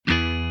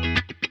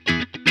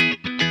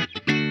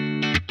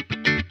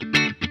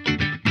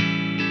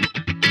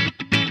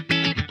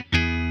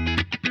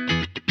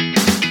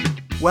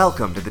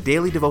Welcome to the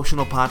daily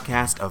devotional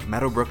podcast of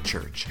Meadowbrook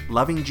Church,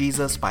 loving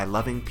Jesus by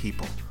loving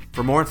people.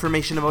 For more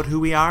information about who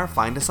we are,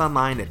 find us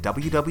online at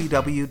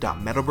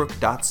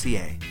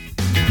www.meadowbrook.ca.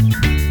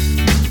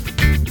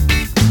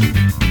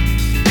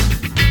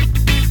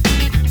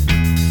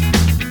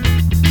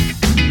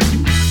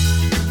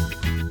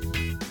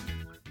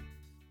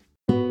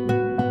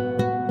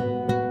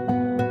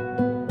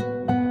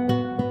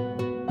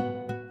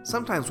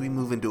 Sometimes we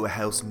move into a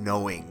house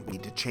knowing we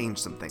need to change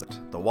some things.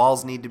 The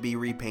walls need to be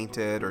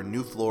repainted, or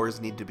new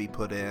floors need to be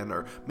put in,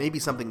 or maybe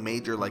something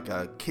major like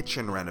a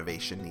kitchen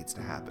renovation needs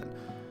to happen.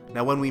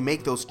 Now, when we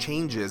make those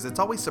changes, it's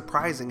always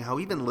surprising how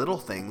even little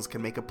things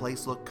can make a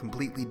place look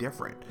completely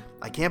different.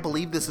 I can't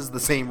believe this is the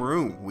same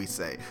room, we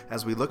say,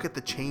 as we look at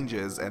the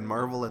changes and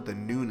marvel at the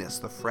newness,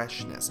 the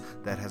freshness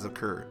that has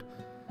occurred.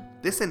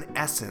 This, in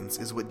essence,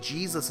 is what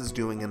Jesus is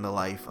doing in the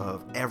life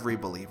of every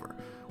believer.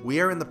 We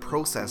are in the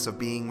process of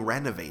being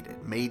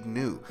renovated, made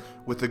new,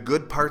 with the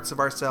good parts of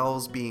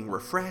ourselves being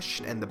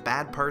refreshed and the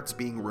bad parts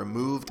being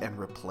removed and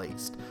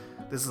replaced.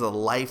 This is a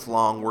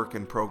lifelong work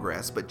in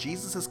progress, but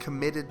Jesus is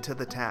committed to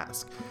the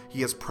task.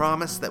 He has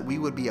promised that we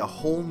would be a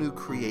whole new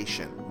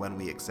creation when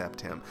we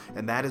accept Him,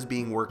 and that is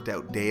being worked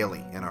out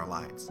daily in our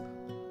lives.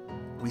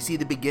 We see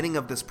the beginning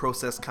of this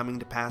process coming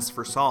to pass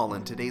for Saul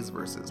in today's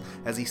verses,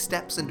 as he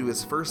steps into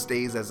his first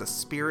days as a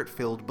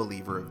Spirit-filled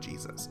believer of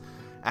Jesus.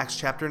 Acts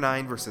chapter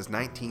 9, verses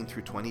 19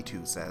 through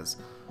 22 says,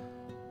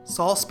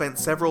 Saul spent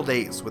several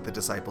days with the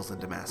disciples in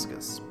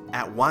Damascus.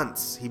 At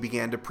once he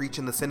began to preach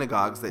in the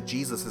synagogues that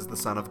Jesus is the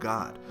Son of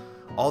God.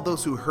 All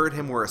those who heard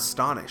him were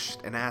astonished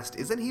and asked,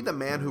 "Isn't he the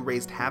man who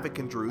raised havoc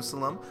in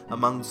Jerusalem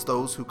amongst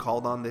those who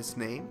called on this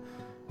name?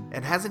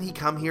 And hasn't he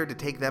come here to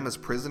take them as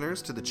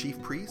prisoners to the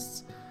chief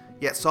priests?"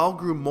 Yet Saul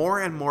grew more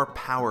and more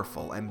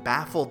powerful and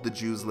baffled the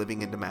Jews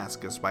living in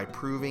Damascus by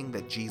proving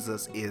that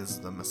Jesus is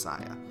the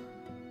Messiah.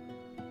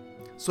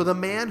 So the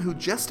man who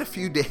just a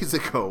few days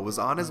ago was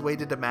on his way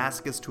to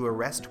Damascus to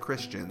arrest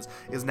Christians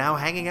is now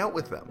hanging out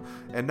with them.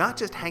 And not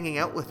just hanging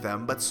out with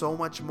them, but so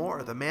much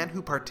more. The man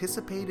who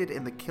participated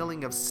in the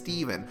killing of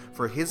Stephen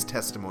for his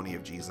testimony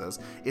of Jesus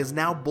is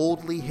now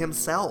boldly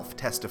himself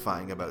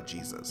testifying about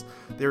Jesus.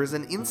 There is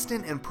an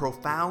instant and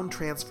profound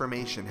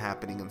transformation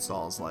happening in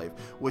Saul's life,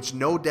 which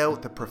no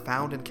doubt the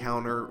profound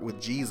encounter with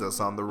Jesus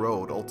on the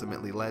road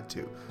ultimately led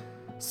to.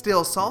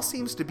 Still, Saul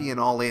seems to be an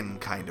all-in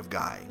kind of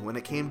guy. When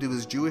it came to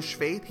his Jewish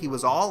faith, he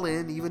was all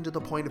in, even to the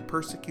point of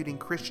persecuting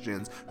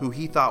Christians who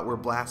he thought were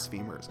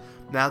blasphemers.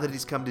 Now that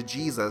he's come to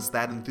Jesus,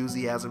 that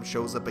enthusiasm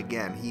shows up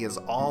again. He is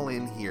all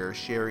in here,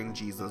 sharing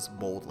Jesus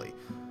boldly.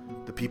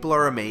 The people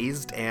are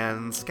amazed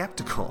and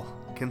skeptical.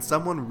 Can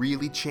someone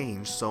really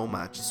change so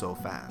much so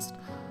fast?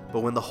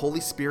 But when the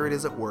Holy Spirit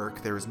is at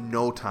work, there is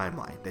no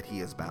timeline that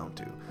he is bound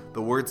to.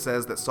 The word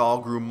says that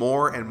Saul grew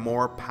more and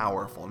more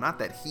powerful. Not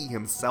that he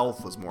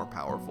himself was more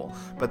powerful,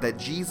 but that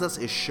Jesus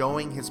is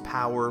showing his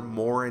power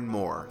more and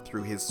more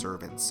through his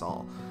servant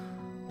Saul.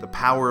 The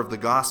power of the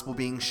gospel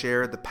being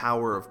shared, the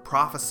power of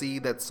prophecy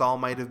that Saul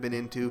might have been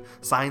into,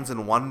 signs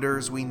and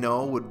wonders we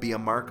know would be a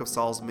mark of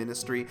Saul's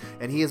ministry,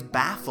 and he is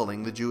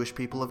baffling the Jewish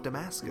people of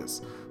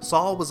Damascus.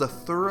 Saul was a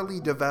thoroughly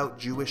devout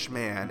Jewish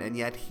man, and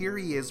yet here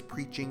he is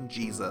preaching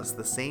Jesus,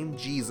 the same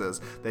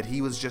Jesus that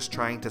he was just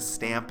trying to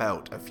stamp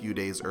out a few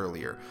days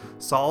earlier.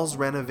 Saul's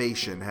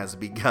renovation has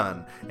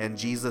begun, and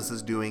Jesus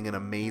is doing an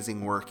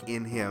amazing work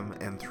in him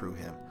and through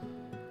him.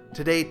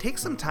 Today, take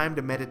some time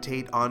to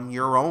meditate on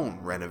your own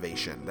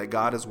renovation that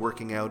God is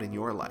working out in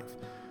your life.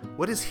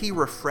 What has He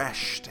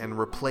refreshed and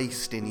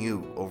replaced in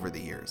you over the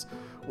years?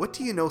 What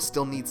do you know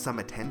still needs some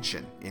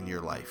attention in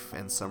your life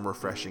and some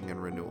refreshing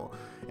and renewal?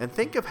 And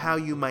think of how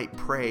you might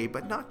pray,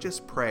 but not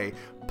just pray,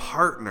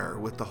 partner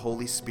with the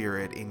Holy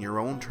Spirit in your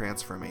own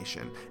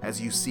transformation as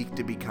you seek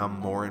to become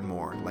more and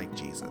more like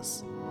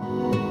Jesus.